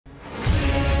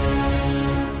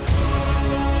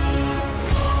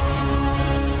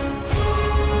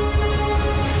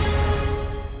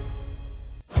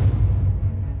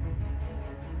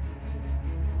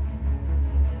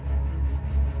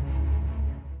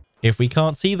If we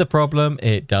can't see the problem,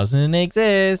 it doesn't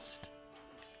exist.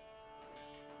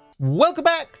 Welcome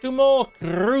back to more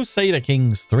Crusader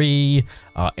Kings 3,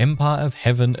 our Empire of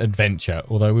Heaven adventure.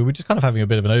 Although we were just kind of having a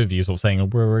bit of an overview, sort of saying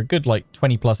we're a good like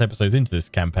 20 plus episodes into this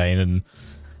campaign, and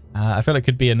I feel it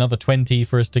could be another 20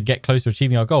 for us to get close to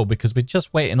achieving our goal, because we're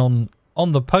just waiting on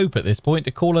the Pope at this point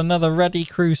to call another ruddy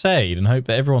crusade and hope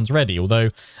that everyone's ready. Although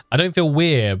I don't feel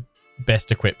we're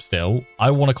best equipped still.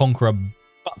 I want to conquer a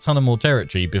butt ton of more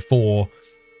territory before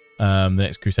the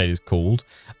next crusade is called.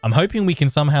 I'm hoping we can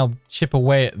somehow chip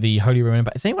away at the Holy Roman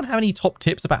Empire. Does anyone have any top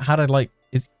tips about how to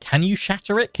can you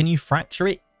shatter it? Can you fracture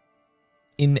it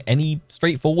in any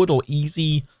straightforward or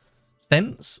easy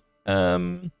sense?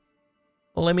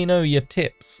 Let me know your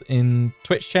tips in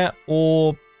Twitch chat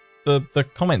or the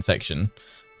comment section.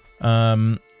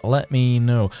 Let me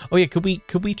know. Oh yeah, could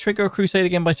we trigger a crusade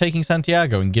again by taking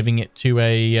Santiago and giving it to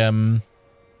a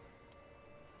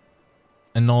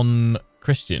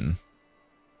non-Christian?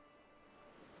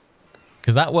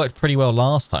 Because that worked pretty well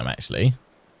last time, actually.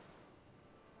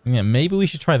 Yeah, maybe we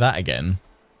should try that again.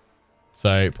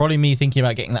 So probably me thinking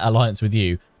about getting that alliance with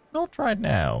you. Not right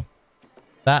now.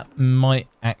 That might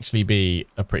actually be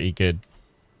a pretty good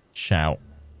shout.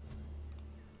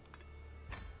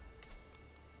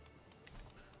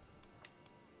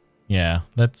 Yeah,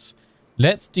 let's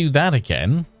do that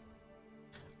again.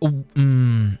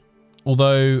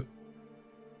 Although,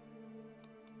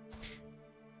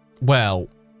 well,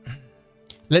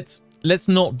 let's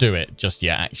not do it just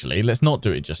yet. Actually, let's not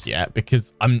do it just yet,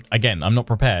 because I'm not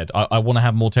prepared. I want to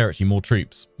have more territory, more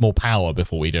troops, more power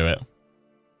before we do it.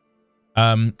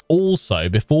 Also,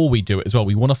 before we do it as well,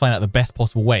 we want to find out the best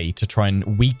possible way to try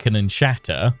and weaken and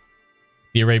shatter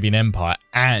the Arabian Empire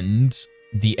and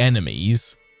the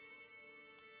enemies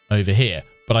over here,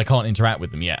 but I can't interact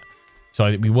with them yet.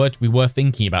 So we were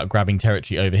thinking about grabbing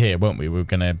territory over here, weren't we? We were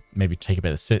gonna maybe take a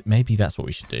bit of maybe that's what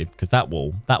we should do, because that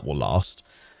will last.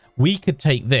 We could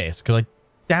take this, because I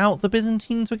doubt the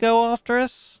Byzantines would go after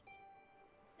us.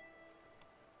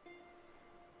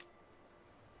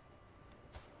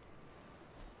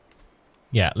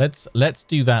 Yeah, let's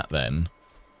do that then.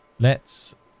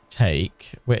 Let's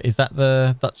take, where is that,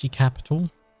 the duchy capital?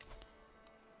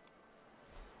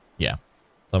 Yeah.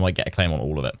 So I might get a claim on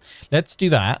all of it. Let's do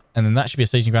that, and then that should be a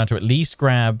staging ground to at least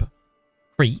grab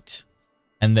Crete,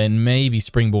 and then maybe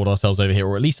springboard ourselves over here,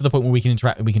 or at least to the point where we can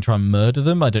interact. We can try and murder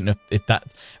them. I don't know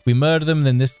if we murder them,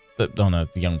 then oh no,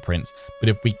 the young prince. But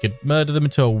if we could murder them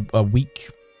until a weak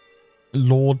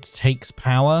lord takes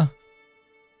power,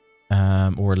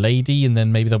 or a lady, and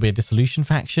then maybe there'll be a dissolution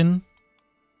faction.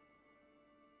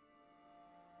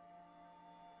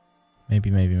 Maybe.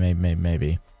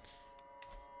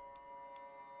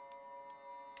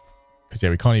 Because yeah,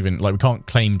 we can't even we can't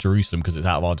claim Jerusalem because it's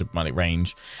out of our diplomatic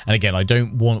range. And again, I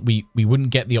don't want we wouldn't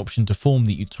get the option to form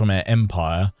the Outremer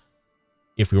Empire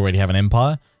if we already have an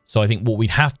empire. So I think what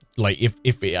we'd have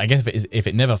if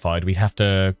it never fired, we'd have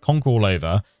to conquer all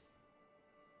over,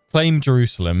 claim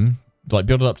Jerusalem,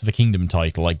 build it up to the kingdom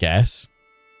title, I guess.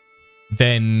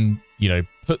 Then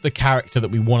put the character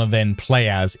that we want to then play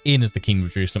as in as the Kingdom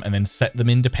of Jerusalem, and then set them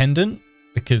independent.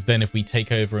 Because then if we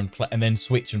take over and then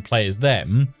switch and play as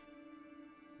them,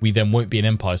 we then won't be an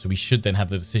empire, so we should then have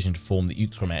the decision to form the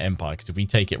Outremer Empire. Because if we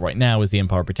take it right now as the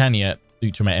Empire of Britannia,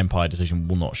 the Outremer Empire decision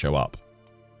will not show up.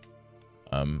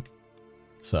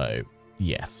 So,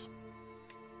 yes.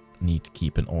 Need to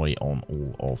keep an eye on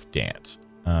all of that.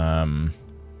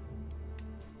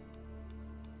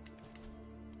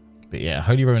 But yeah,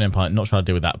 Holy Roman Empire, not sure how to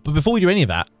deal with that. But before we do any of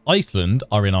that, Iceland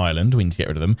are in Ireland. We need to get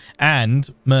rid of them. And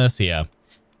Mercia.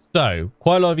 So,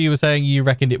 quite a lot of you were saying you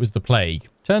reckoned it was the plague.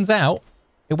 Turns out,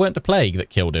 it weren't the plague that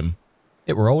killed him.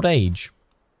 It were old age.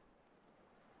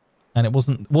 And it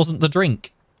wasn't the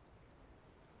drink.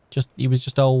 He was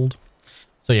just old.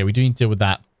 So yeah, we do need to deal with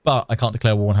that. But I can't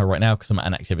declare war on her right now because I'm at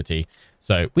an activity.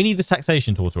 So we need this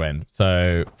taxation tour to end.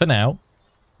 So for now,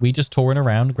 we just touring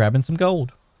around grabbing some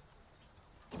gold.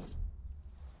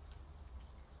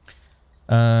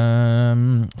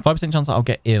 5% chance that I'll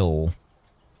get ill.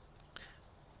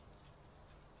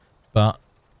 But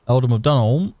Eldom of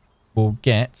Dunholm will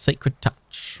get Sacred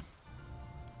Touch.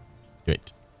 Do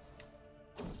it.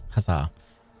 Huzzah.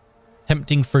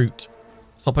 Tempting fruit.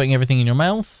 Stop putting everything in your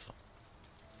mouth.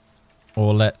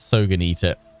 Or let Sogan eat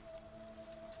it.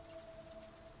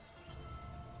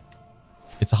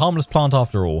 It's a harmless plant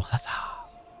after all. Huzzah.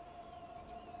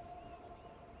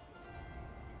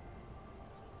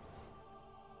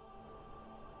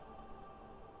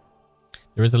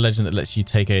 There is a legend that lets you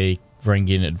take a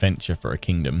Varangian adventure for a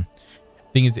kingdom.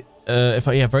 Thing is,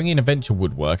 Varangian adventure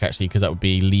would work actually, because that would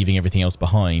be leaving everything else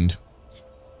behind.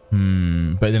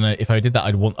 But then if I did that,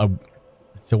 I'd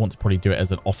still want to probably do it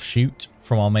as an offshoot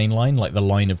from our main line. Like the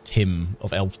line of Tim,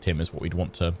 of Elf Tim, is what we'd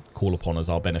want to call upon as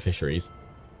our beneficiaries.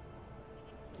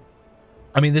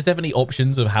 I mean, there's definitely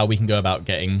options of how we can go about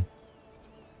getting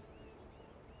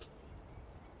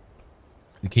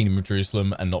the Kingdom of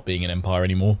Jerusalem and not being an empire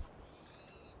anymore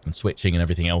and switching and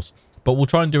everything else. But we'll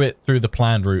try and do it through the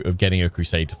planned route of getting a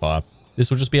crusade to fire. This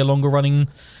will just be a longer running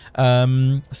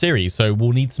series. So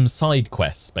we'll need some side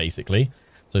quests, basically.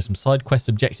 So some side quest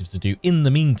objectives to do in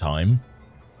the meantime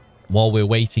while we're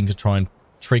waiting to try and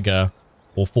trigger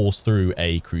or force through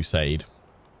a crusade.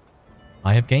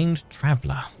 I have gained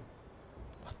Traveller.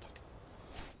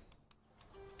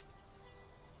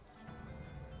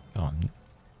 Go on.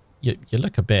 You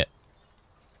look a bit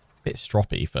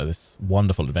stroppy for this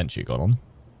wonderful adventure you got on.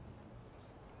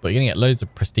 But you're going to get loads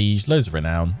of prestige, loads of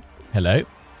renown. Hello.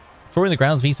 Touring the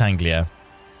grounds of East Anglia.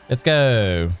 Let's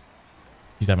go.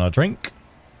 He's having a drink.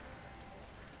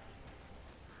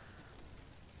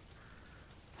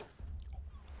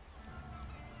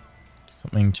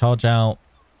 Something. Charge out.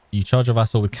 You charge your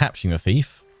vassal with capturing the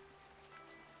thief.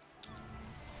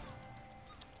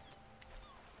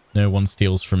 No one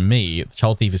steals from me. The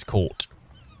child thief is caught.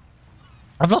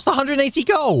 I've lost 180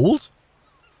 gold?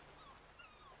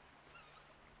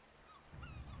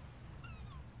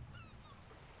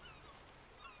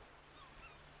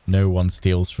 No one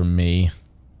steals from me.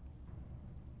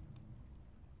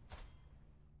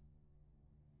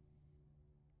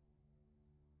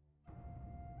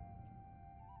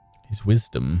 His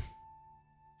wisdom.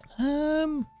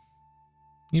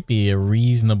 You'd be a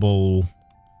reasonable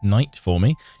knight for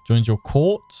me. Joins your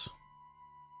court.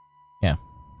 Yeah.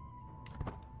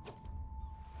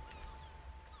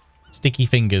 Sticky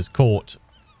fingers, court.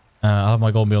 I'll have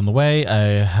my gold be on the way.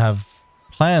 I have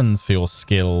plans for your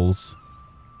skills.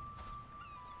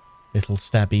 Little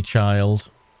stabby child.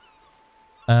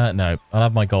 No, I'll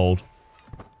have my gold.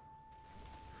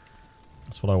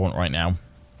 That's what I want right now.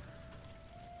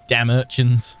 Damn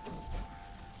urchins.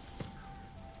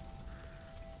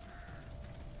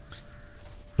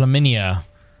 Flaminia.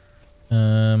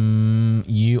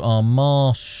 You are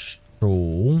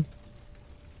martial.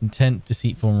 Intent,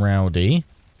 deceitful, and rowdy.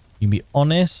 You can be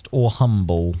honest or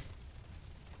humble.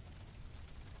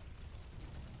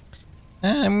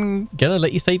 I'm gonna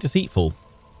let you stay deceitful.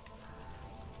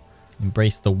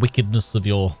 Embrace the wickedness of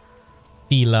your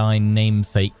feline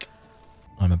namesake.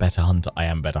 I'm a better hunter. I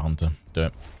am a better hunter. Do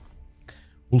it.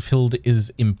 Wolfhild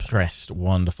is impressed.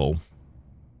 Wonderful.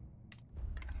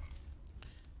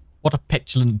 What a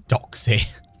petulant doxy.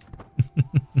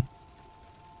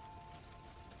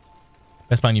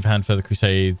 Best plan you've had for the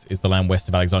Crusades is the land west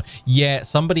of Alexandria. Yeah,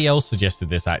 somebody else suggested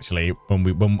this actually.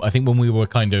 I think when we were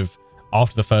kind of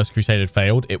after the first Crusade had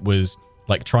failed, it was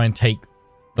like try and take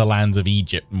the lands of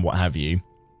Egypt and what have you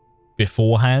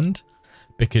beforehand,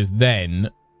 because then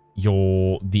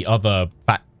the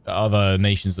other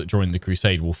nations that join the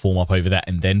Crusade will form up over that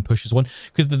and then push as one.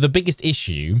 Because the biggest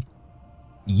issue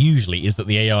usually is that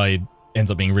the AI ends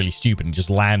up being really stupid and just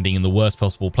landing in the worst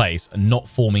possible place and not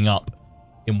forming up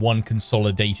in one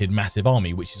consolidated massive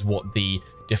army, which is what the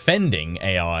defending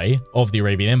AI of the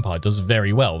Arabian Empire does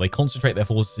very well. They concentrate their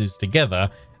forces together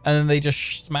and then they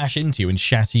just smash into you and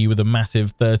shatter you with a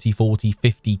massive 30, 40,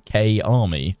 50k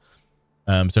army.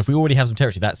 So if we already have some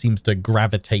territory, that seems to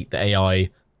gravitate the AI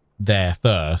there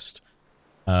first.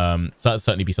 So that'd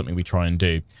certainly be something we try and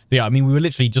do. So yeah, I mean, we were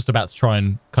literally just about to try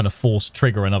and kind of force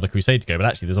trigger another crusade to go, but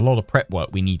actually there's a lot of prep work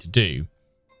we need to do.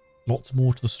 Lots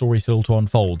more to the story still to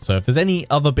unfold. So if there's any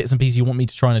other bits and pieces you want me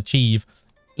to try and achieve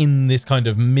in this kind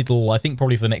of middle, I think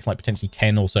probably for the next like potentially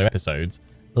 10 or so episodes,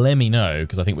 let me know,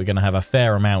 because I think we're going to have a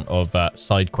fair amount of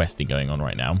side questing going on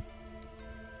right now.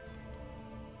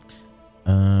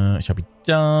 It shall be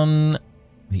done.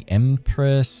 The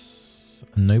Empress,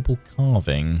 a noble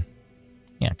carving.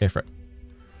 Yeah, go for it.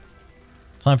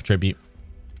 Time for tribute.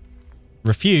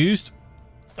 Refused.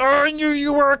 Oh, I knew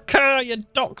you were a cur, you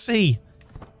doxy.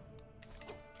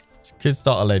 Could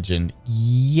start a legend.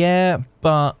 Yeah,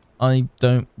 but I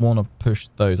don't want to push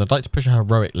those. I'd like to push a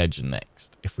heroic legend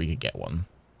next, if we could get one.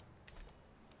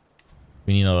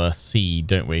 We need another seed,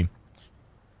 don't we?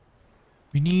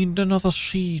 We need another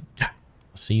seed.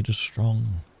 The seed is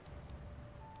strong.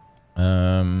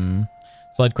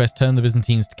 Side quest, turn the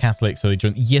Byzantines to Catholic so they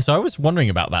join. Yes, I was wondering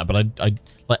about that, but I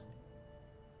like,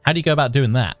 how do you go about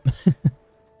doing that?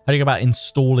 How do you go about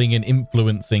installing and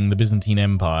influencing the Byzantine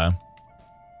Empire?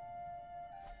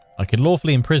 I could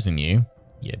lawfully imprison you.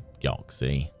 You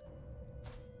doxy.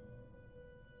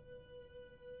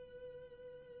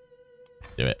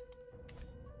 Do it.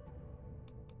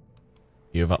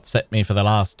 You've upset me for the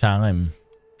last time.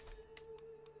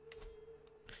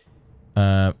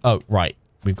 Oh, right.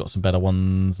 We've got some better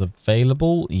ones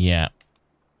available. Yeah.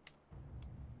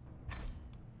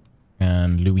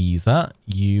 And Louisa,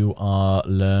 you are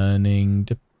learning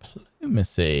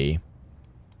diplomacy.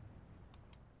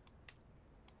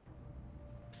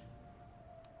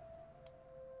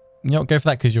 You know, go for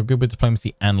that because you're good with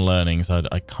diplomacy and learning, so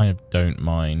I kind of don't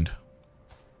mind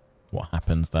what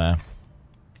happens there.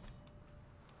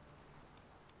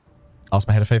 Ask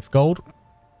my head of faith for gold.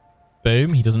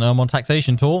 Boom. He doesn't know I'm on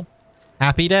taxation tour.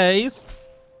 Happy days.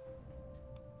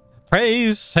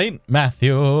 Praise Saint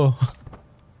Matthew.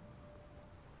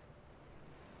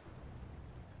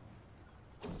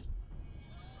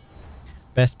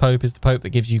 Best Pope is the Pope that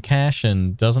gives you cash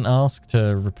and doesn't ask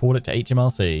to report it to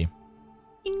HMRC.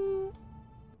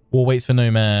 War waits for no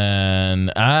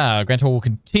man. Ah, Grand Tour will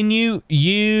continue.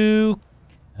 You...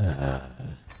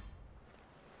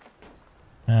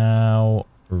 How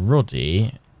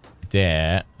ruddy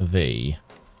dare thee?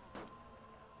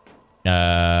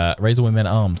 Raise all men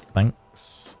at arms.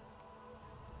 Thanks.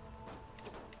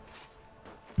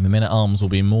 The men at arms will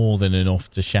be more than enough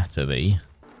to shatter thee.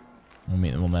 We'll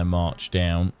meet them on their march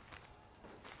down.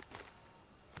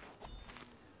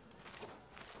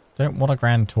 Don't want a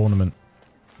grand tournament.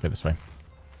 Go this way.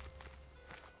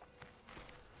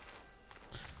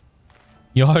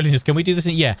 Your Holiness, can we do this?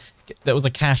 Yeah, that was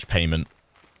a cash payment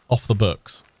off the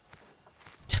books.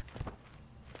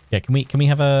 Yeah, can we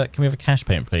have a cash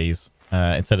payment, please,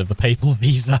 instead of the papal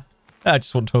visa? I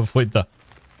just want to avoid the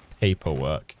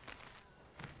paperwork.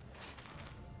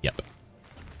 Yep.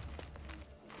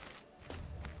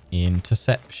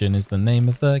 Interception is the name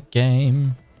of the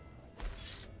game.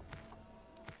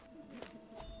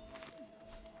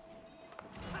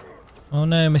 Oh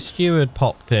no, my steward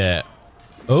popped it.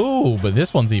 Oh, but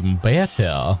this one's even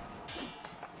better.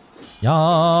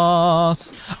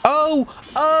 Yes. Oh,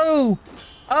 oh,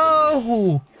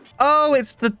 oh, oh,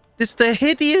 it's the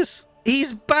hideous.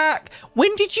 He's back.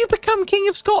 When did you become King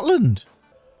of Scotland?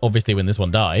 Obviously when this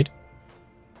one died.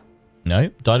 No,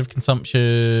 died of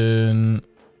consumption.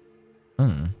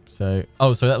 So that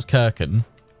was Kirken.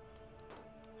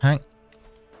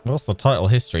 What's the title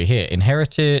history here?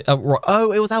 Inherited.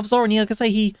 Oh, it was Alvzoran. Yeah, I could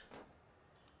say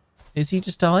Is he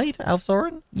just died,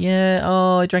 Alvzoran? Yeah.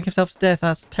 Oh, he drank himself to death.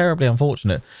 That's terribly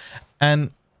unfortunate.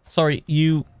 And sorry,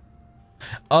 you.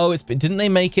 Oh, didn't they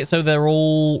make it so they're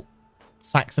all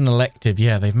Saxon elective?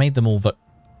 Yeah, they've made them all the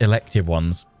elective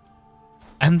ones,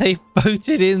 and they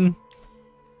voted in.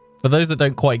 For those that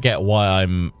don't quite get why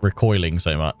I'm recoiling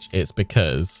so much, it's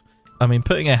because, I mean,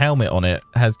 putting a helmet on it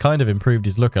has kind of improved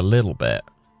his look a little bit.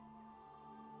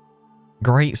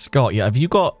 Great Scott, yeah. Have you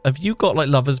got like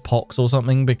lover's pox or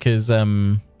something? Because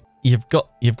you've got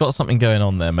something going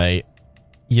on there, mate.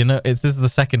 You know, this is the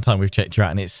second time we've checked you out,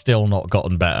 and it's still not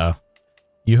gotten better.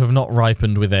 You have not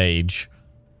ripened with age.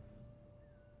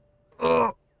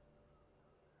 Ugh.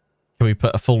 Can we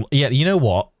put a full? Yeah, you know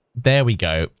what? There we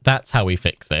go. That's how we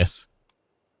fix this.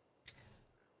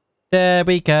 There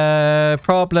we go.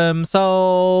 Problem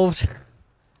solved.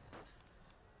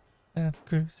 That's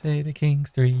Crusader Kings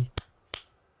 3.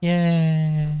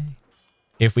 Yay.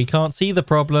 If we can't see the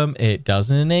problem, it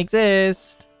doesn't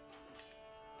exist.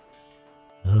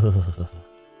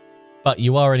 But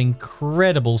you are an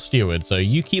incredible steward, so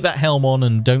you keep that helm on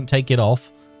and don't take it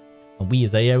off, and we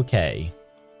is A-okay.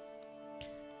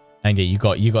 And yeah, you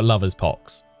got lover's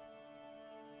pox.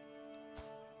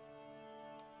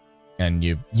 And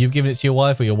you've given it to your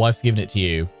wife, or your wife's given it to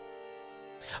you.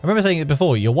 I remember saying it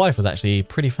before, your wife was actually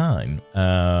pretty fine.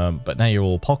 But now you're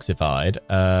all poxified.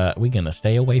 We're going to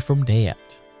stay away from that.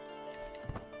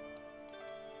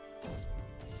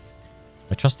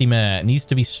 My trusty mare needs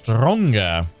to be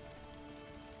stronger.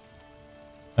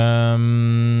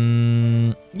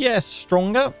 Yes,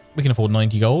 stronger. We can afford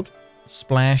 90 gold.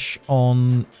 Splash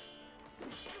on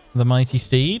the mighty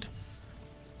steed.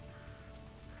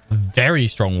 Very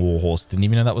strong warhorse. Didn't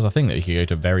even know that was a thing, that you could go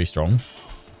to very strong.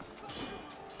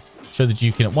 Show the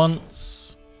Duke in at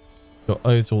once. Got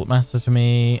oaths, all that matters to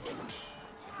me.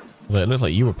 Although it looks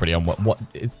like you were pretty on what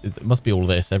it must be all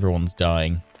this. Everyone's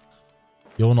dying.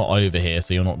 You're not over here,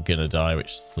 so you're not gonna die,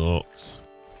 which sucks.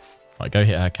 Right, go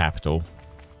hit her capital.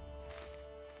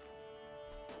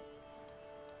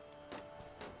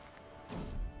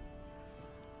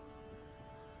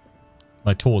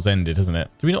 My tour's ended, hasn't it?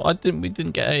 Do we not? We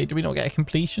didn't get a. Do we not get a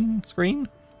completion screen?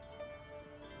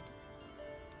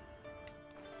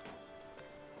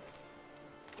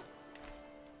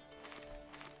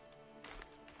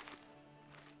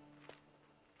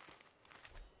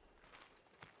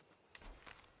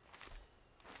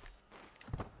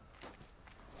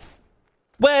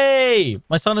 Yay!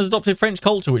 My son has adopted French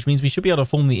culture, which means we should be able to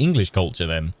form the English culture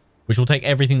then, which will take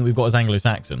everything that we've got as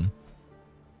Anglo-Saxon.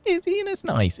 It's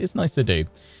nice. It's nice to do.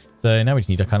 So now we just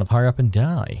need to kind of hurry up and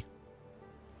die.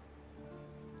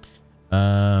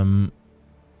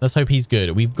 Let's hope he's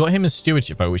good. We've got him as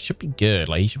stewardship, though, which should be good.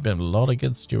 Like, he should be a lot of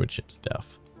good stewardship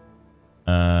stuff.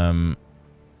 Will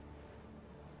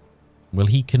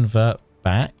he convert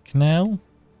back now?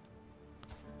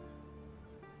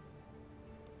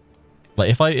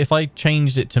 Like, if I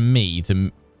changed it to me,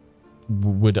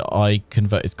 would I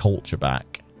convert his culture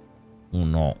back or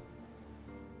not?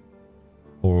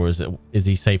 Or is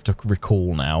he safe to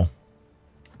recall now?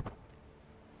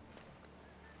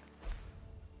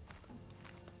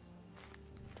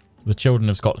 The children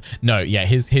of Scotland. No, yeah,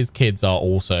 his kids are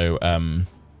also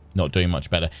not doing much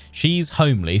better. She's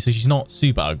homely, so she's not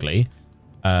super ugly.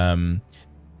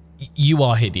 You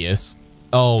are hideous.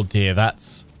 Oh dear,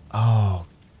 that's... Oh,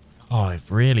 God,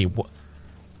 really...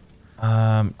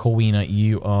 Corwina,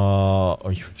 you are... Oh,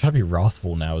 you're trying to be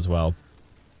wrathful now as well.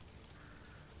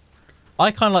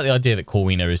 I kind of like the idea that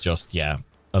Corwina is just, yeah,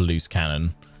 a loose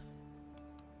cannon.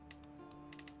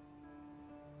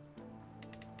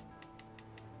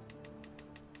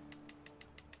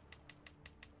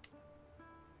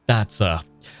 That's I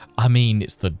mean,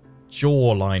 it's the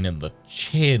jawline and the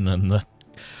chin and the...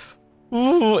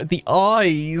 Ooh, the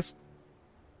eyes.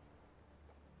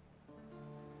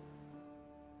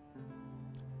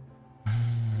 I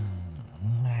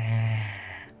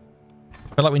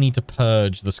feel like we need to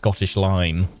purge the Scottish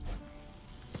line.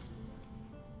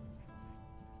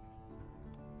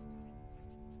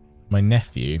 My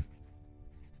nephew.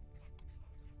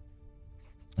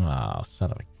 Ah,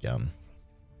 son of a gun.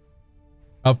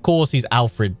 Of course he's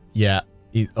Alfred. Yeah.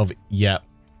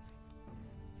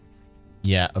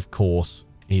 Yeah, of course.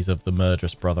 He's of the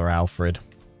murderous brother Alfred.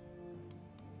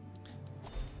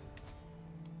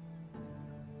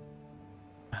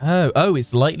 Oh,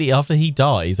 it's likely after he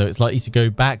dies, though it's likely to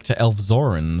go back to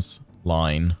Elfzoran's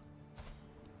line.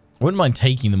 I wouldn't mind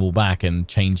taking them all back and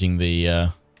changing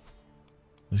the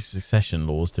succession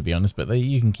laws, to be honest, but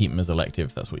you can keep them as elective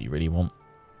if that's what you really want.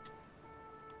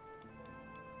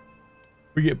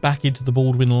 We get back into the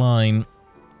Baldwin line.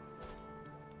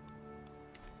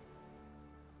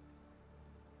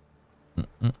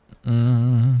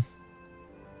 You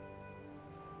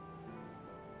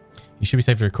should be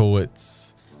safe to recall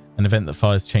it's an event that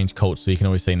fires change culture, so you can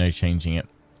always say no changing it.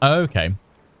 Oh, okay.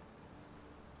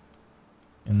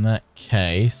 In that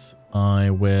case, I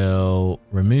will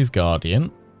remove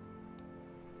Guardian.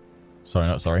 Sorry,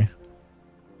 not sorry.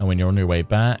 And when you're on your way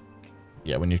back,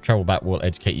 yeah, when you travel back, we'll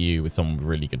educate you with some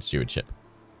really good stewardship.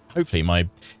 Hopefully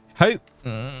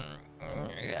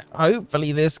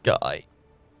hopefully this guy.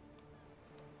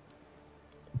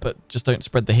 But just don't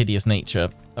spread the hideous nature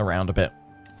around a bit.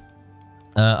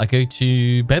 I go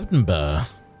to Bebenber.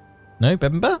 No,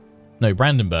 Bebenber? No,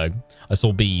 Brandenburg. I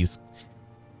saw bees.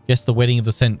 Guess the wedding of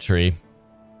the century.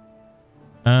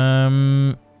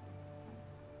 Yeah,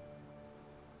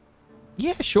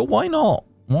 sure, why not?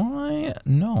 Why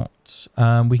not?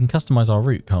 We can customize our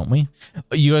route, can't we?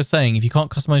 You are saying if you can't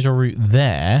customize your route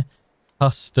there,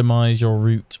 customize your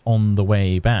route on the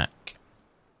way back.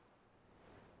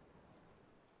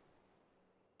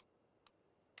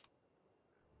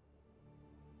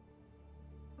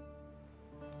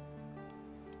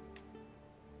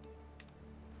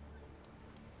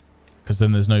 Because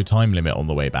then there's no time limit on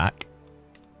the way back.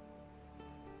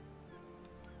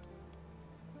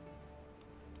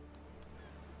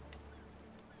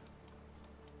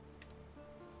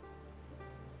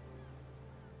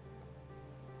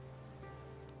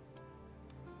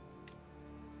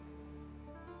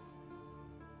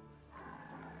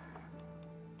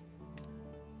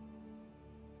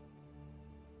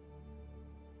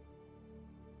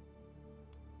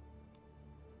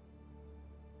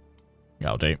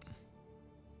 That'll do.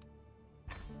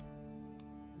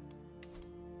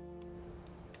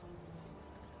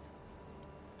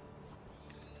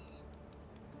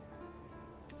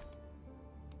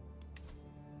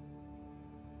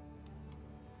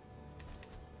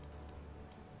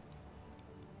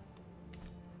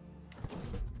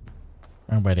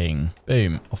 Our wedding.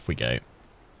 Boom. Off we go.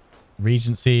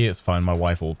 Regency. It's fine. My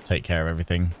wife will take care of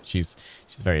everything. She's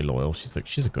very loyal.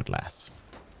 She's a good lass.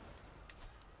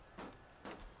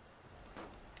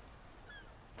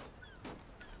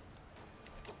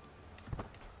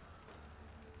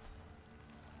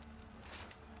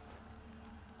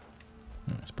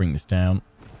 Let's bring this down.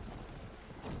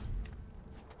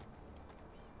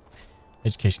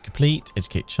 Education complete.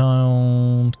 Educate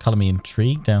child. Colour me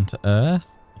intrigued. Down to earth.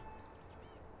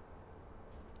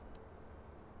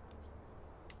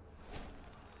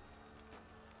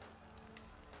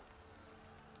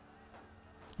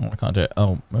 Oh, I can't do it.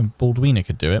 Oh, Baldwina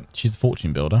could do it. She's a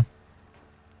fortune builder.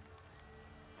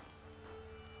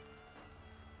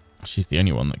 She's the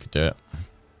only one that could do it.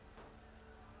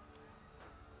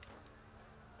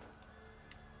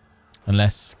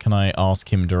 Unless, can I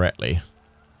ask him directly?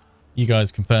 You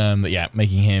guys confirm that, yeah,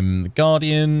 making him the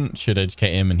Guardian should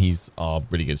educate him, and he's our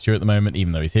really good steward at the moment,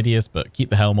 even though he's hideous. But keep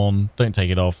the helm on. Don't take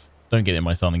it off. Don't get in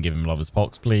my son and give him lover's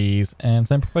pox, please. And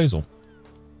send proposal.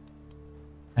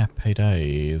 Happy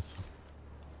days.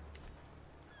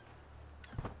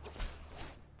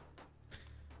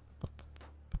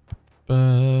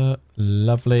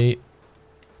 Lovely.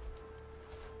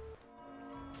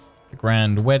 The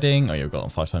grand wedding. Oh, you've got on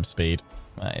 5 times speed.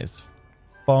 That is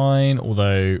fine.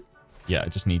 Although, yeah, I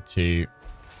just need to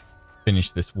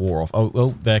finish this war off.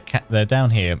 Oh, they're down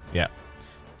here. Yeah.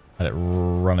 Had it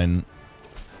running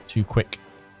too quick.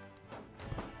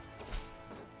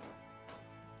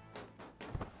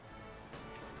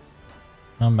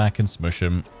 Come back and smush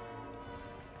them.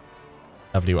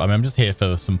 Lovely. I mean, I'm just here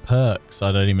for some perks.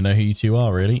 I don't even know who you two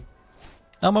are, really.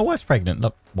 Oh, my wife's pregnant.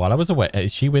 Look, while I was away.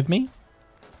 Is she with me?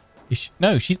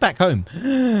 No, she's back home.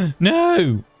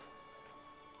 No!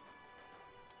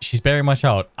 She's burying my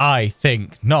child. I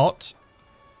think not.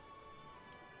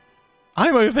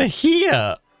 I'm over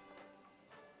here.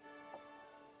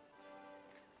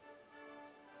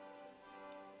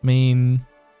 I mean,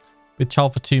 with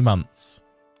child for 2 months.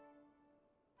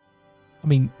 I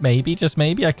mean, maybe, just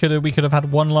maybe, we could have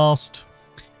had one last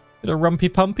bit of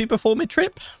rumpy-pumpy before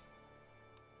mid-trip.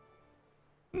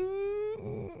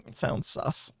 It sounds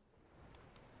sus.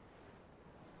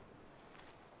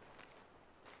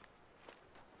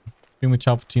 Been with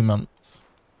child for 2 months.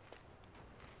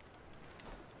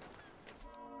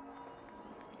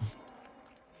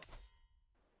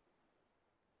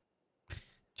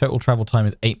 Total travel time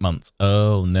is 8 months.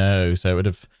 Oh, no. So it would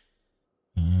have...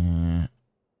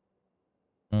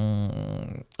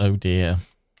 oh, dear.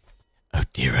 Oh,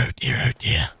 dear, oh, dear, oh,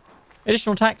 dear.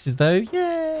 Additional taxes, though.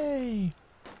 Yay!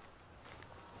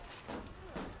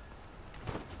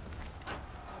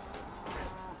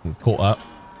 We've caught up.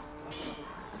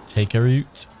 Take her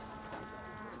out.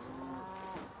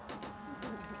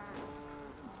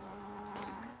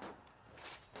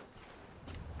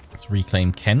 Let's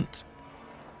reclaim Kent.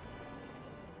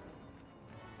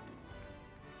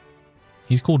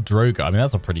 He's called Droga. I mean,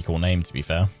 that's a pretty cool name, to be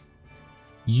fair.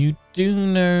 You do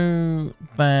know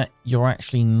that you're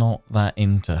actually not that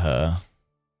into her.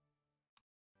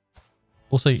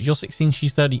 Also, you're 16,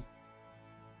 she's 30.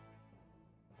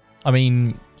 I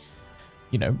mean,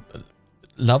 you know,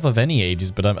 love of any ages,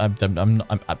 but I'm feeling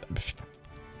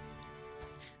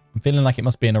like it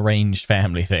must be an arranged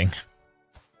family thing.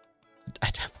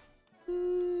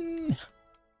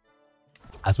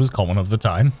 As was common of the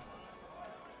time.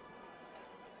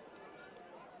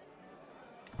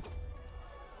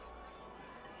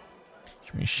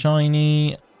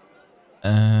 Shiny.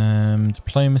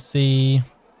 Diplomacy.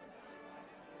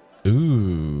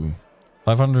 Ooh.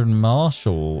 500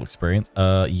 martial experience.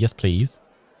 Yes, please.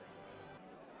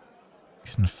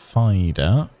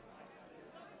 Confider.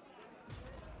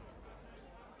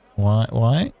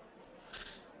 Why?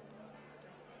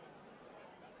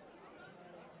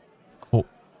 Cool.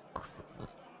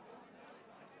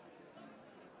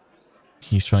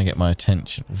 He's trying to get my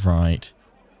attention. Right.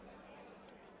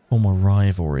 Former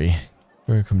rivalry.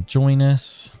 Come join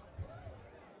us.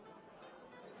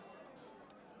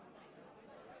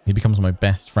 He becomes my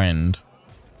best friend.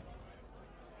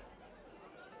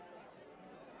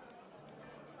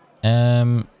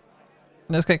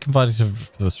 Let's get confided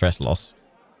for the stress loss.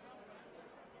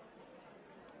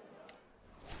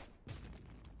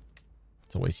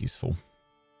 It's always useful.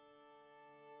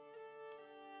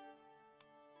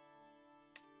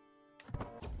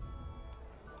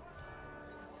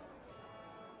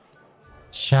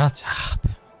 Shut up.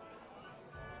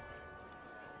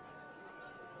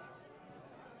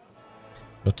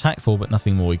 You're tactful, but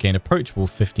nothing more. You gain approachable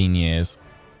 15 years.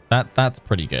 That's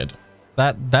pretty good.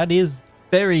 That is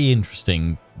very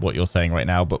interesting what you're saying right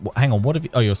now. But hang on, what have you...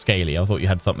 Oh, you're scaly. I thought you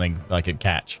had something I could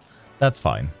catch. That's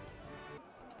fine.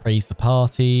 Praise the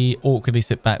party. Awkwardly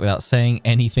sit back without saying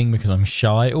anything because I'm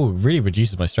shy. Oh, it really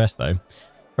reduces my stress though.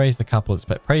 Praise the couple.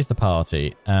 Praise the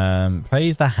party.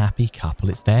 Praise the happy couple.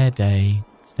 It's their day.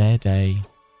 It's their day.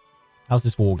 How's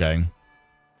this war going?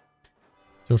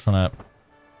 Still trying to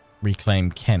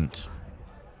reclaim Kent.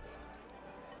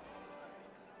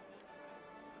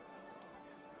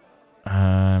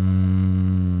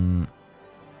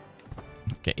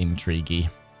 Let's get intriguey.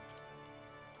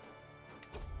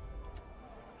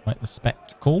 Like the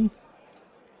spectacle.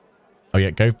 Oh,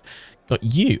 yeah, go. Got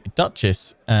you,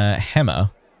 Duchess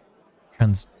Hemmer,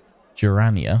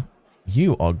 Transjurania.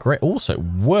 You are great. Also,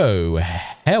 whoa,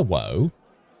 hello.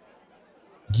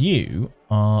 You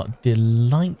are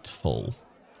delightful.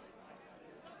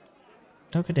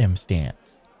 Look at them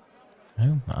stats.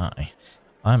 Oh my.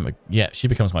 Yeah, she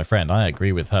becomes my friend. I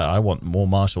agree with her. I want more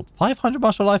martial. 500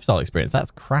 martial lifestyle experience.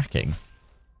 That's cracking.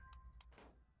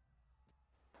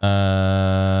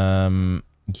 Yeah,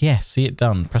 see it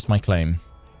done. Press my claim.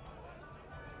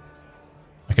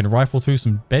 I can rifle through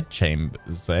some bed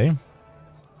chambers, eh?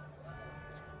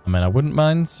 I mean, I wouldn't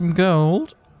mind some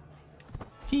gold.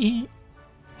 The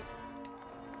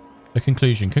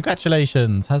conclusion.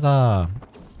 Congratulations. Huzzah.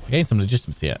 I gained some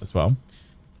legitimacy as well.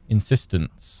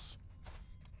 Insistence.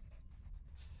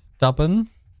 Stubborn.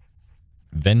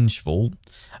 Vengeful.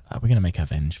 We're going to make her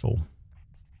vengeful.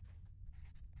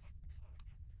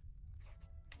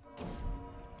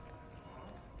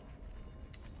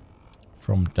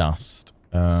 From dust.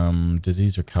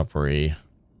 Disease recovery.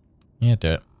 Yeah,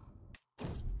 do it.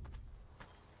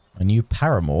 A new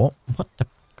paramour. What the...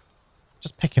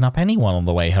 Just picking up anyone on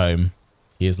the way home.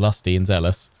 He is lusty and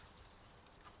zealous.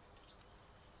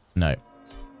 No.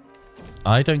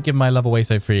 I don't give my love away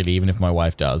so freely, even if my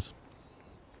wife does.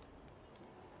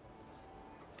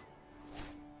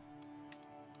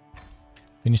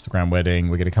 Finish the grand wedding.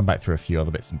 We're going to come back through a few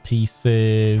other bits and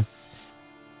pieces.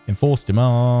 Enforce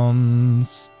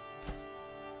demands.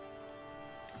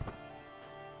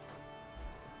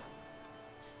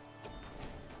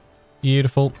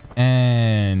 Beautiful.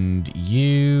 And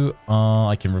you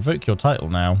are... I can revoke your title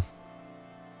now.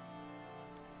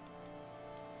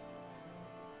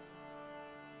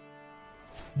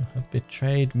 You have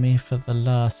betrayed me for the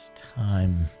last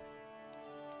time.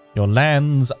 Your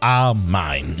lands are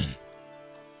mine.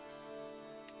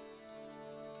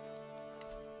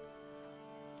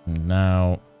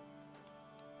 Now...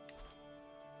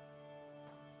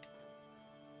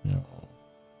 No,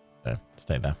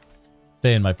 stay there.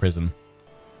 Stay in my prison.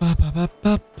 Ba, ba, ba,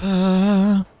 ba,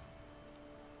 ba.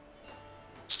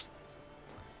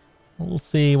 We'll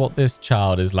see what this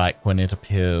child is like when it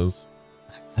appears.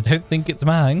 I don't think it's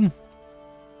mine.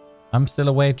 I'm still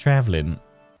away traveling.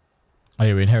 Oh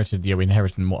yeah, we inherited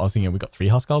what I was thinking. We got 3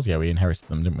 Huskarls. Yeah, we inherited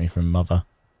them, didn't we, from mother?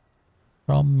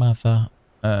 From mother.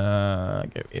 Go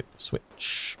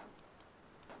switch.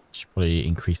 Should probably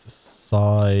increase the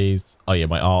size. Oh yeah,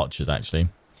 my archers actually.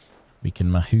 We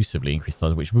can massively increase the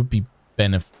size, which would be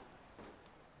beneficial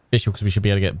because we should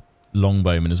be able to get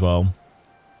longbowmen as well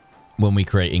when we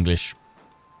create English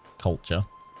culture.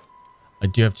 I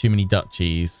do have too many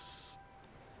duchies.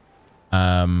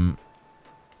 I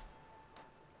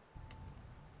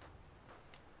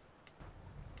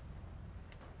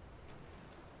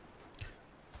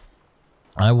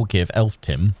will give Elf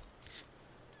Tim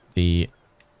the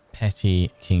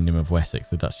petty kingdom of Wessex,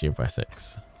 the Duchy of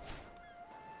Wessex.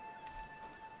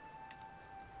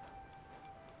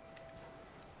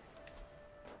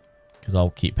 Because I'll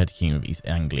keep petty kingdom of East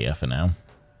Anglia for now.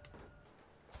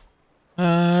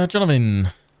 Jonathan,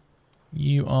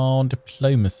 you are on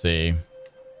diplomacy.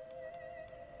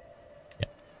 Yeah.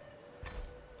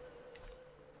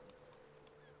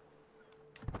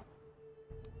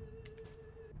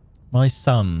 My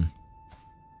son.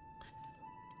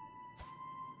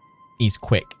 He's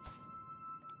quick.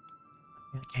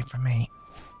 That came from me.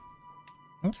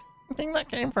 I think that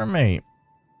came from me.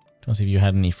 Trying to see if you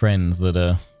had any friends that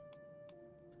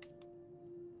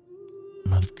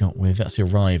might have got with. That's your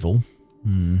rival.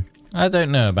 I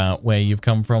don't know about where you've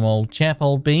come from, old chap,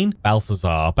 old bean.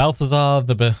 Balthazar. Balthazar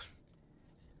the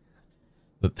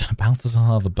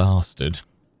Balthazar the bastard.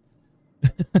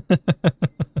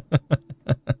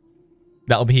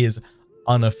 That'll be his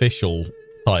unofficial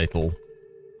title.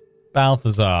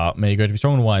 Balthazar, may you grow to be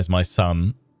strong and wise, my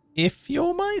son. If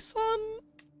you're my son.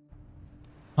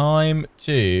 Time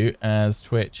to, as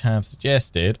Twitch have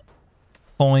suggested,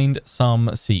 find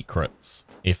some secrets,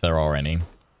 if there are any.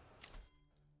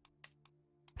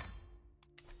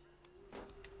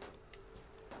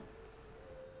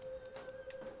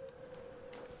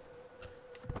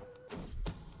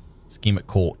 Scheme at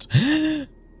court.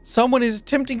 Someone is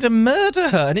attempting to murder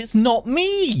her, and it's not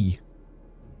me.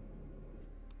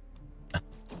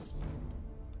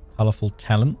 Colourful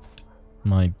talent.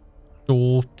 My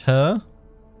daughter.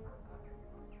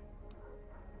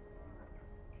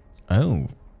 Oh.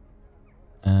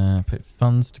 Put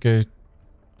funds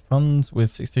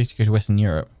with 63 to go to Western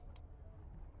Europe.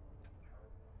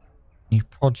 New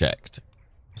project.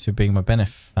 So being my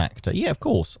benefactor. Yeah, of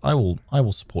course. I will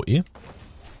support you.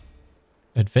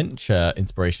 Adventure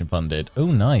inspiration funded. Oh,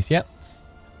 nice. Yep.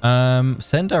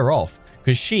 Send her off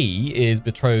because she is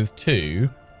betrothed to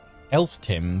Elf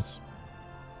Tim's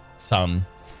son,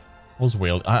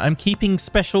 Oswald. I'm keeping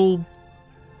special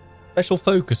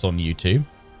focus on you two.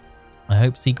 I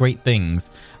hope to see great things.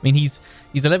 I mean, he's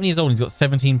 11 years old and he's got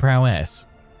 17 prowess.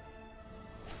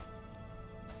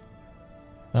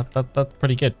 That's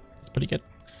pretty good. That's pretty good.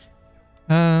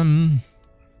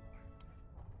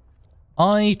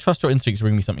 I trust your instincts to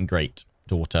bring me something great,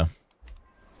 daughter.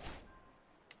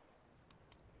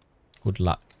 Good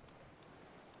luck.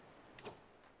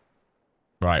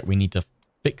 Right, we need to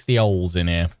fix the holes in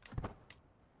here.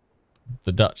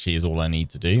 The duchy is all I need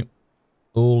to do.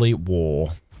 All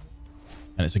war.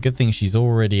 And it's a good thing she's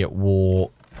already at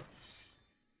war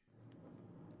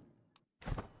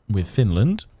with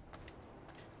Finland.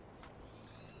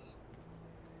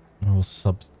 Law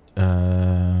subjects,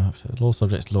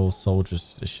 law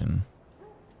soldiers edition.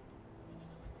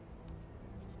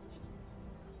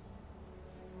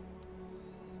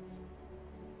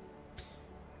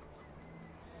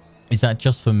 Is that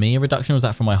just for me a reduction or is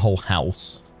that for my whole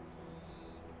house?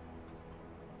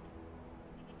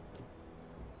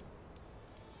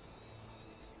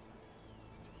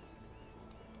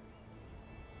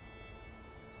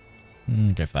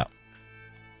 Go for that.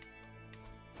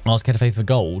 Ask Head of Faith for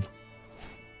gold.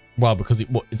 Well, because he,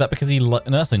 what is that? Because he, no,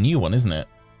 that's a new one, isn't it?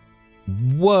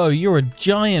 Whoa, you're a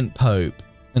giant pope,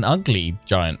 an ugly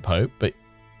giant pope,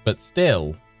 but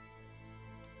still.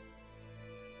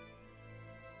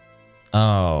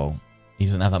 Oh, he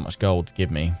doesn't have that much gold to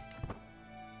give me.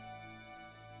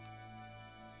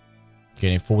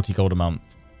 Getting 40 gold a month.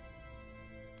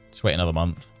 Just wait another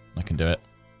month. I can do it.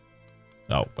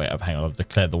 Oh wait, hang on. I've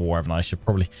declared the war, haven't I? I should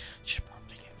probably get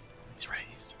these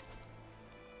raised.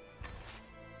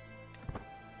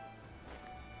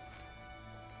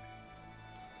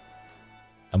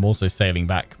 I'm also sailing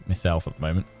back myself at the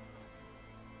moment.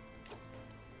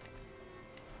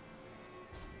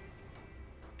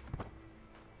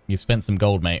 You've spent some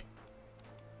gold, mate.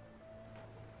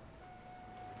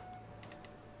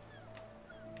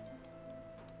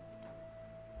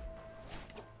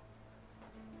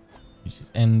 Which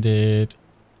is ended.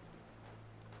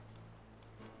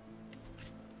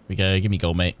 Here we go. Give me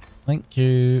gold, mate. Thank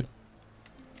you.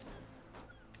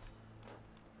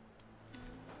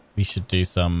 We should do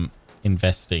some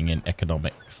investing in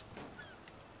economics.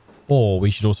 Or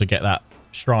we should also get that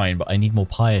shrine, but I need more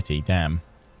piety. Damn.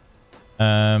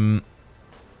 Again,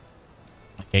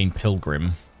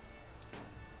 pilgrim.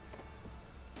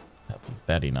 That'd be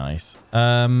very nice.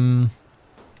 I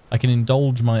can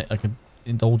indulge my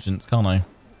indulgence, can't I?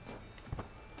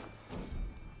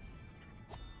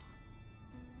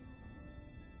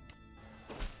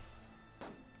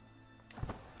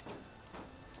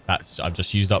 I've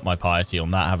just used up my piety on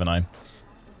that, haven't I?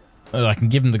 Oh, I can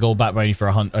give him the gold back only for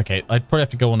 100. Okay, I'd probably have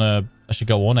to go on a. I should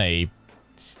go on a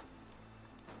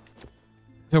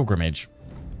pilgrimage.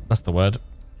 That's the word.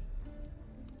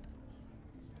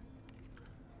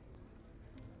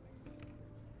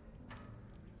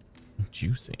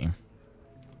 Juicy.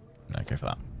 No, go for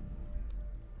that.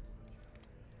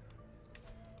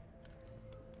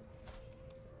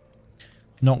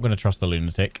 Not going to trust the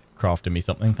lunatic crafting me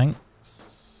something,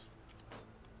 thanks.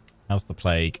 How's the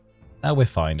plague? Oh, we're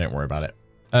fine. Don't worry about it.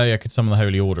 Oh, yeah, I could summon the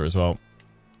Holy Order as well.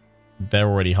 They're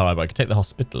already high, but I could take the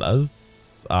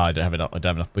Hospitalers. Ah, I don't have enough. I don't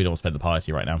have enough. We don't want to spend the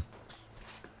piety right now.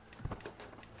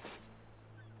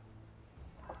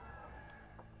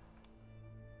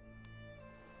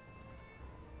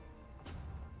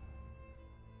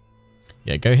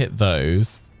 Yeah, go hit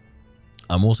those.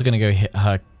 I'm also going to go hit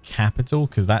her capital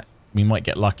because that we might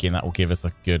get lucky and that will give us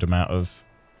a good amount of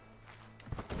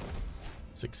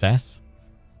success.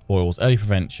 Boils, early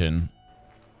prevention.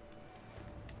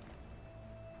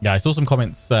 Yeah, I saw some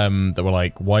comments that were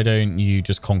like, why don't you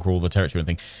just conquer all the territory and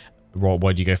thing?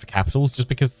 Why do you go for capitals? Just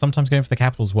because sometimes going for the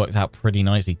capitals works out pretty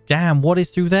nicely. Damn, what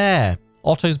is through there?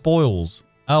 Otto's boils.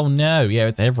 Oh no, yeah,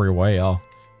 it's everywhere.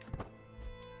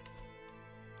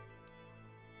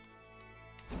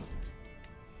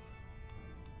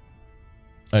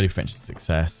 Early prevention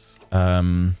success.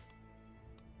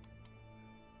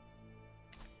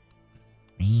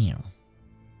 Yeah.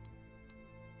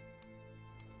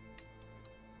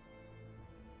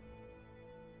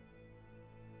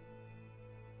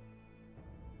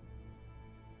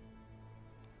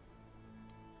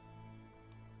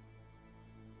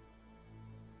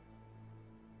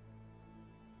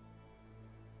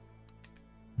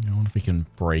 I wonder if we can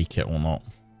break it or not.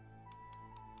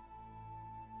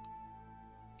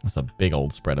 That's a big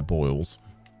old spread of boils.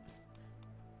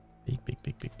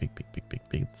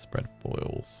 Big spread of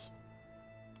boils.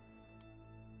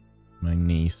 My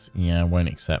niece. Yeah, I won't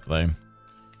accept, though.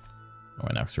 Oh,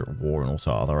 right now, because we're at war and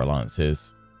also other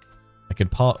alliances. I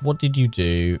could part... What did you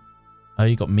do? Oh,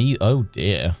 you got me? Oh,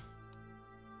 dear.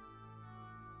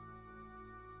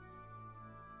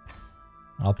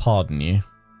 I'll pardon you.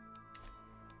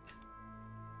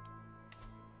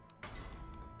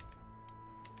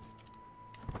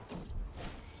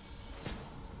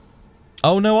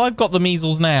 Oh, no, I've got the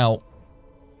measles now.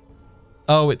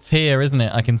 Oh, it's here, isn't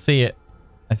it? I can see it,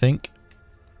 I think.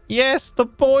 Yes, the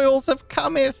boils have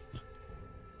cometh.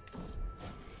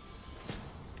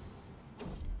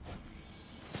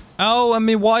 Oh, and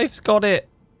my wife's got it.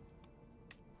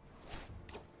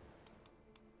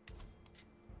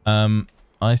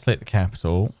 Isolate the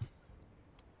capital.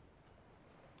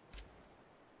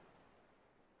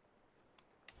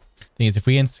 Thing is, if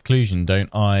we enter seclusion, don't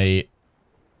I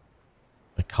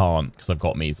can't because I've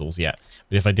got measles yet.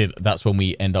 But if I did, that's when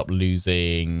we end up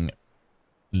losing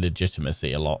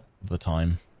legitimacy a lot of the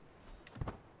time.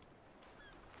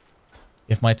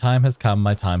 If my time has come,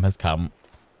 my time has come.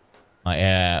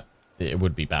 It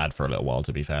would be bad for a little while,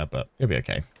 to be fair, but it'll be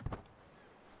okay.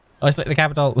 Isolate the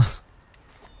capital.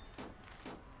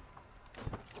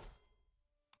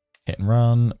 Hit and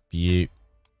run. View.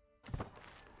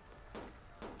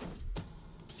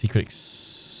 Secret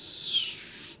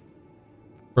exposed.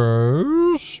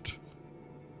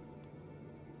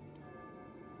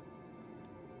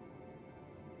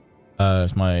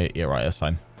 It's my... Yeah, right, that's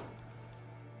fine.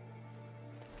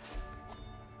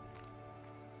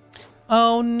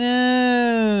 Oh,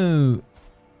 no.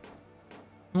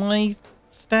 My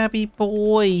stabby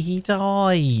boy, he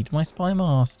died. My spy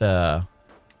master.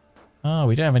 Oh,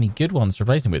 we don't have any good ones to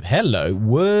replace him with. Hello.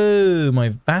 Whoa, my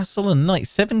vassal and knight.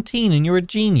 17 and you're a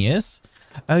genius.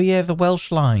 Oh, yeah, the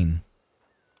Welsh line.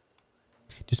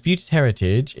 Disputed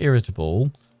heritage.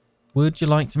 Irritable. Would you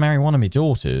like to marry one of my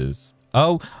daughters?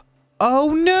 Oh.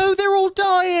 Oh, no, they're all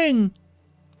dying.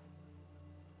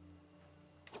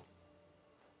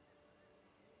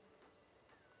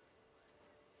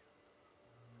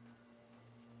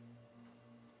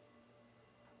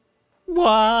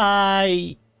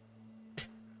 Why?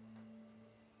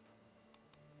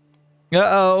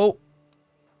 Uh-oh.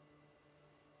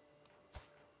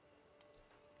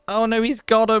 Oh, no, he's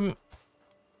got him.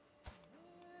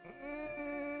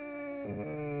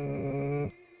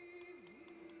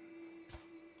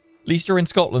 At least you're in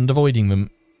Scotland avoiding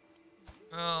them.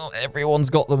 Oh, everyone's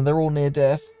got them. They're all near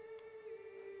death.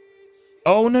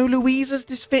 Oh, no, Louisa's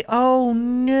disfit. Oh,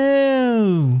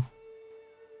 no.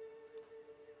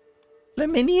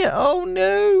 Flaminia. Oh,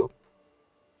 no.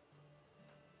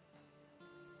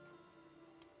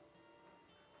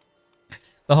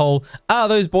 The whole,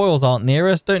 those boils aren't near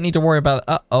us. Don't need to worry about it.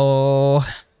 Uh-oh.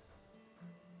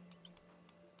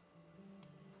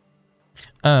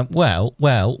 Well.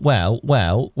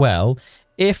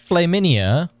 If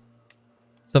Flaminia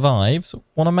survives,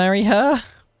 want to marry her?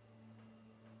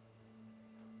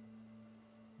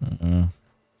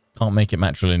 Can't make it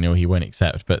matrilineal. He won't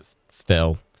accept, but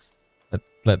still.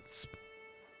 Let's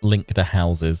link to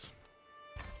houses.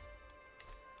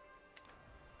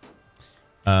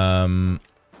 Yeah,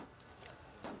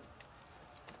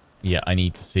 I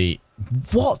need to see.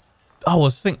 What? Oh, I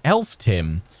was thinking Elf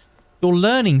Tim. Your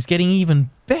learning's getting even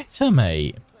better,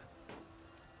 mate.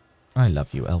 I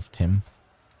love you, Elf Tim.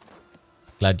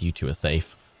 Glad you two are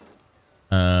safe.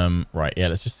 Right, yeah,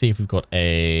 let's just see if we've got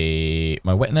a...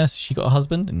 My wet nurse, she got a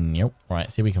husband? Nope.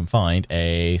 Right, see if we can find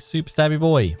a super stabby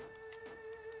boy.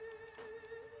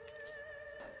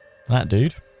 That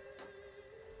dude.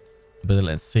 But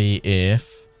let's see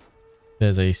if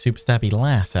there's a super stabby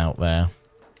lass out there.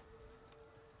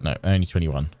 No, only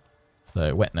 21.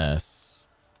 So, wet nurse.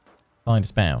 Find a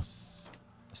spouse.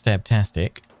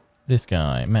 Stabtastic. This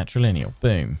guy. Matrilineal.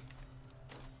 Boom.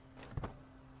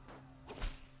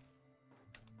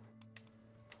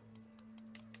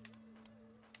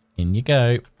 In you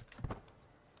go.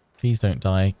 Please don't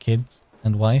die, kids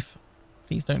and wife.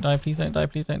 Please don't die. Please don't die.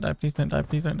 Please don't die. Please don't die.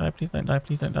 Please don't die. Please don't die.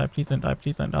 Please don't die. Please don't die.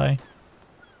 Please don't die.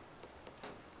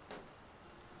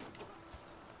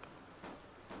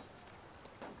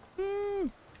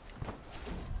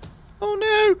 Oh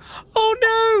no! Oh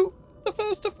no! The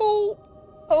first to fall!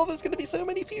 Oh, there's going to be so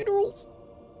many funerals!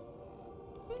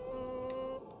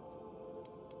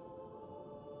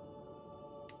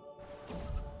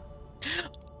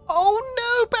 Oh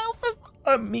no, Balthus!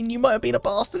 I mean, you might have been a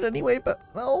bastard anyway, but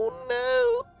oh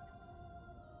no!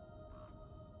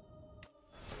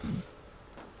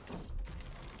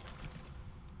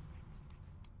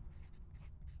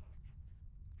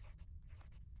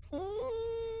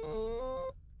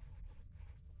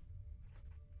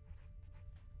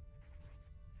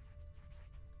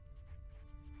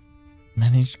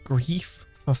 managed grief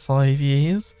for 5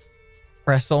 years.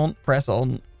 Press on, press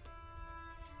on.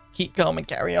 Keep calm and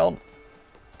carry on.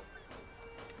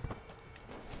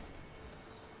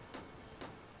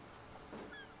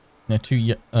 Now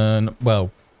two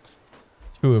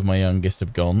of my youngest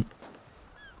have gone.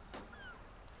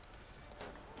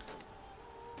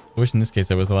 I wish in this case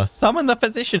there was the last. Summon the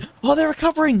physician. Oh, they're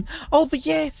recovering. Oh,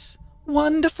 yes.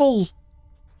 Wonderful.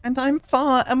 And I'm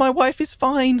fine. And my wife is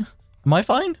fine. Am I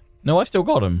fine? No, I've still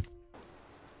got him.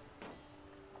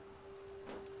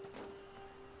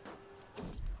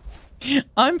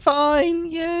 I'm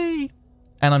fine. Yay.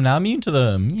 And I'm now immune to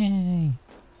them. Yay.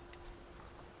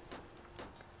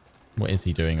 What is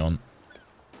he doing on?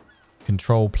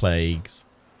 Control plagues.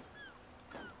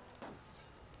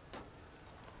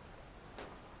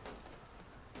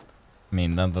 I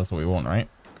mean, that's what we want, right?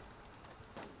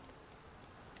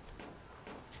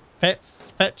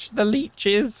 Fetch the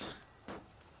leeches.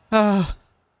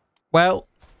 Well,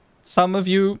 some of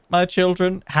you, my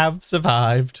children, have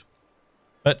survived.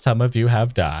 But some of you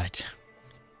have died.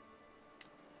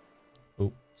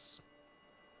 Oops.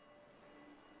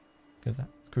 Because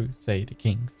that's Crusader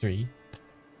Kings 3.